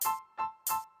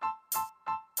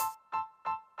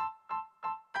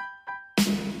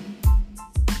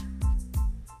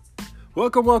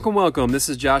Welcome, welcome, welcome. This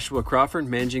is Joshua Crawford,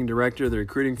 Managing Director of the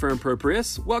recruiting firm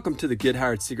ProPrius. Welcome to the Get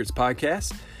Hired Secrets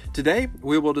podcast. Today,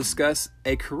 we will discuss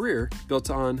a career built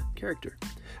on character. All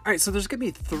right, so there's going to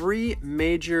be three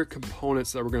major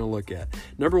components that we're going to look at.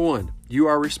 Number one, you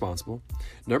are responsible.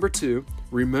 Number two,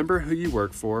 remember who you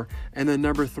work for. And then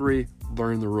number three,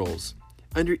 learn the rules.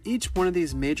 Under each one of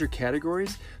these major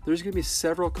categories, there's going to be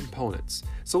several components.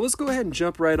 So let's go ahead and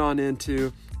jump right on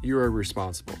into you are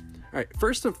responsible. All right,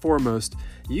 first and foremost,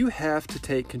 you have to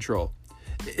take control.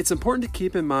 It's important to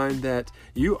keep in mind that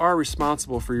you are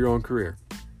responsible for your own career.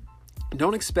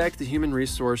 Don't expect the human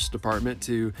resource department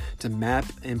to map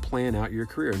and plan out your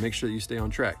career and make sure that you stay on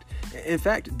track. In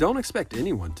fact, don't expect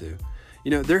anyone to.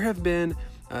 There have been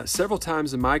several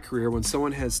times in my career when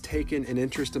someone has taken an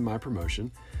interest in my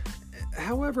promotion.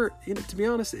 However, to be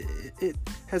honest, it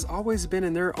has always been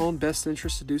in their own best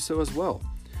interest to do so as well.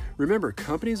 Remember,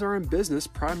 companies are in business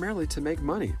primarily to make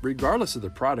money, regardless of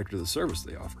the product or the service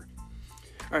they offer.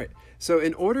 All right, so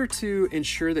in order to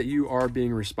ensure that you are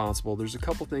being responsible, there's a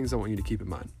couple things I want you to keep in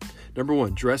mind. Number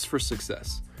one, dress for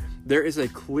success. There is a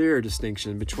clear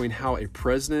distinction between how a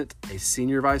president, a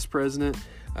senior vice president,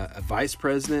 a vice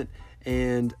president,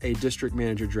 and a district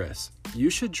manager dress.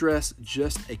 You should dress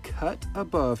just a cut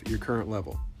above your current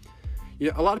level.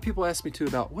 A lot of people ask me too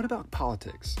about, what about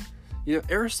politics?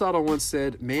 Aristotle once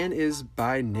said, man is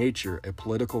by nature a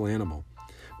political animal.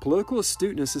 Political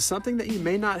astuteness is something that you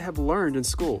may not have learned in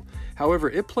school. However,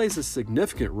 it plays a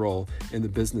significant role in the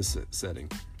business setting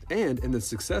and in the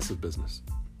success of business.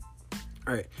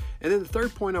 All right. And then the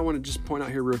third point I want to just point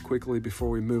out here real quickly before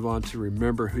we move on to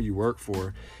remember who you work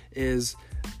for is,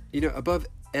 above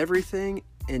everything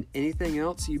and anything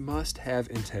else, you must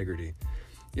have integrity.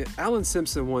 Alan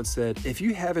Simpson once said, if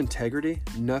you have integrity,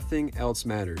 nothing else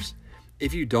matters.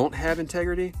 If you don't have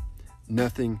integrity,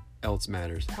 nothing else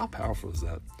matters. How powerful is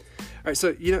that? All right,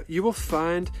 so you will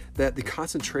find that the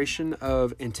concentration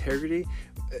of integrity,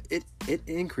 it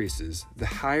increases the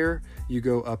higher you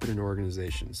go up in an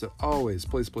organization. So always,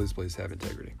 please have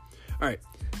integrity. All right,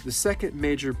 the second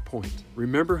major point,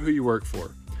 remember who you work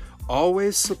for.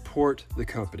 Always support the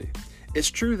company. It's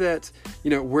true that,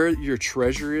 where your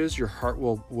treasure is, your heart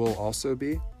will also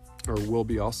be, or will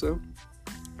be also.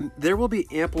 There will be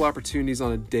ample opportunities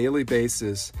on a daily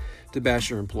basis to bash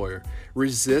your employer.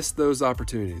 Resist those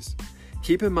opportunities.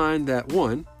 Keep in mind that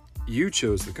 1, you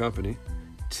chose the company.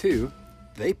 2,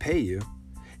 they pay you.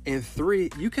 And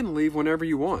 3, you can leave whenever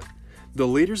you want. The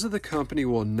leaders of the company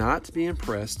will not be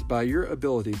impressed by your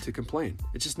ability to complain.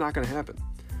 It's just not going to happen.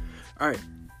 All right.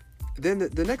 Then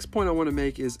the next point I want to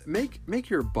make is make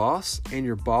your boss and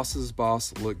your boss's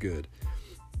boss look good.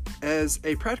 As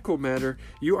a practical matter,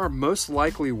 you are most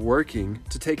likely working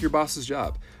to take your boss's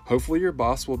job. Hopefully your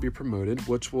boss will be promoted,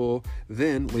 which will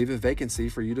then leave a vacancy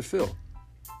for you to fill.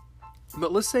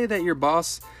 But let's say that your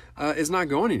boss is not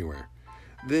going anywhere.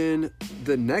 Then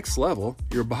the next level,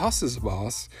 your boss's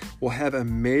boss, will have a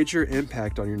major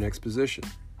impact on your next position.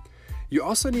 You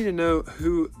also need to know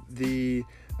who the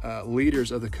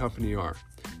leaders of the company are.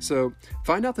 So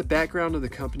find out the background of the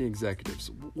company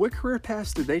executives. What career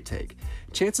paths did they take?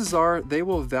 Chances are they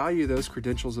will value those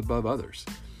credentials above others.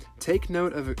 Take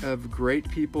note of great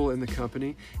people in the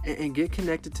company and get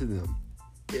connected to them.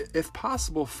 If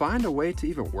possible, find a way to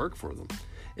even work for them.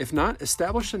 If not,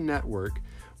 establish a network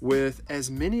with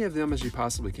as many of them as you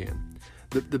possibly can.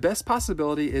 The best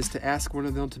possibility is to ask one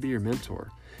of them to be your mentor.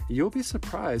 You'll be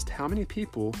surprised how many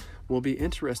people will be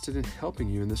interested in helping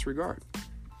you in this regard.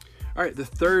 All right, the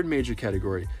third major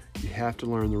category, you have to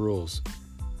learn the rules.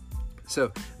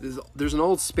 So there's an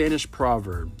old Spanish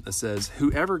proverb that says,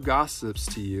 whoever gossips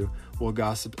to you will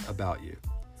gossip about you.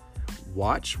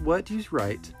 Watch what you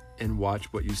write and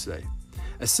watch what you say.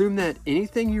 Assume that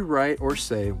anything you write or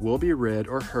say will be read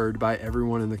or heard by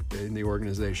everyone in the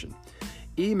organization.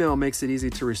 Email makes it easy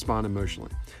to respond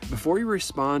emotionally. Before you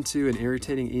respond to an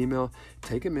irritating email,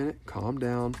 take a minute, calm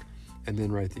down, and then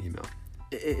write the email.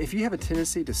 If you have a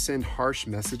tendency to send harsh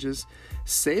messages,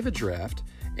 save a draft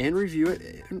and review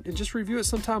it, and just review it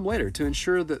sometime later to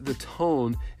ensure that the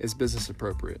tone is business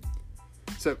appropriate.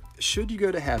 So, should you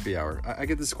go to happy hour? I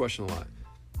get this question a lot.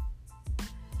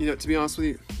 To be honest with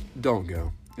you, don't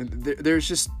go. There's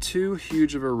just too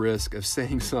huge of a risk of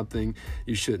saying something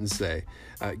you shouldn't say,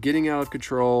 getting out of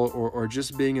control, or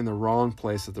just being in the wrong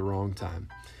place at the wrong time.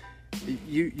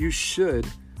 You should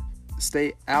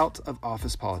stay out of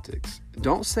office politics.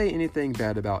 Don't say anything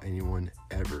bad about anyone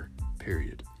ever,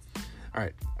 period. All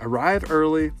right, arrive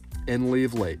early and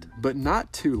leave late, but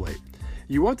not too late.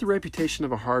 You want the reputation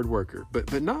of a hard worker,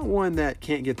 but not one that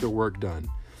can't get the work done.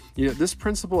 This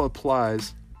principle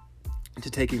applies to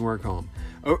taking work home.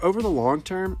 Over the long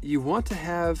term, you want to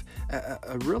have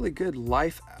a really good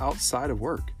life outside of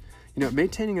work.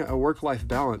 Maintaining a work-life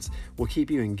balance will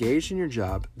keep you engaged in your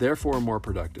job, therefore more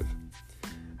productive.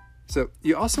 So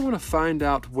you also want to find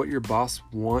out what your boss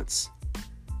wants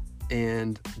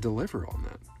and deliver on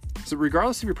that. So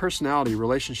regardless of your personality,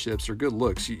 relationships, or good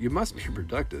looks, you must be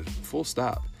productive, full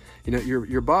stop.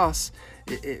 Your boss,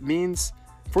 it means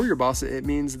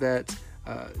that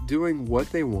doing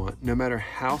what they want, no matter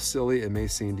how silly it may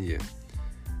seem to you.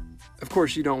 Of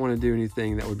course, you don't want to do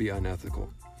anything that would be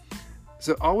unethical.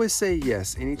 So always say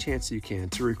yes any chance you can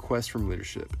to requests from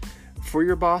leadership. For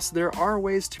your boss, there are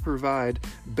ways to provide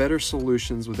better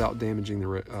solutions without damaging the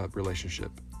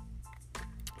relationship.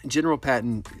 General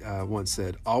Patton once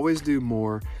said, always do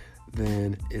more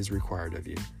than is required of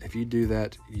you. If you do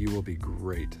that, you will be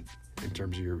great in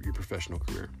terms of your professional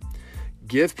career.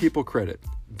 Give people credit.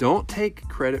 Don't take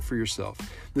credit for yourself.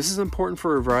 This is important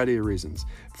for a variety of reasons.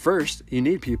 First, you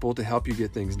need people to help you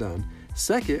get things done.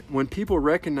 Second, when people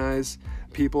recognize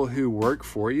people who work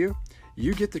for you,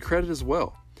 you get the credit as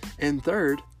well. And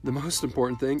third, the most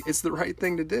important thing, it's the right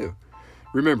thing to do.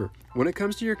 Remember, when it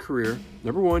comes to your career,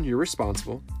 number 1, you're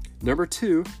responsible. Number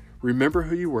 2, remember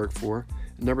who you work for.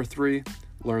 And number 3,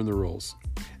 learn the rules.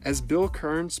 As Bill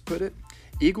Kearns put it,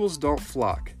 eagles don't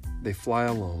flock, they fly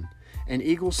alone. And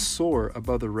eagles soar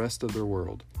above the rest of their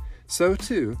world. So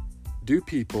too, do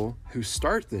people who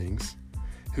start things,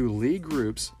 who lead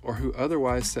groups, or who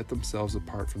otherwise set themselves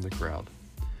apart from the crowd.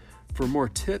 For more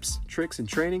tips, tricks, and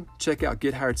training, check out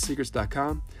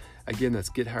GetHiredSecrets.com. Again, that's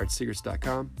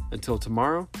GetHiredSecrets.com. Until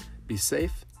tomorrow, be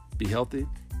safe, be healthy,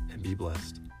 and be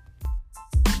blessed.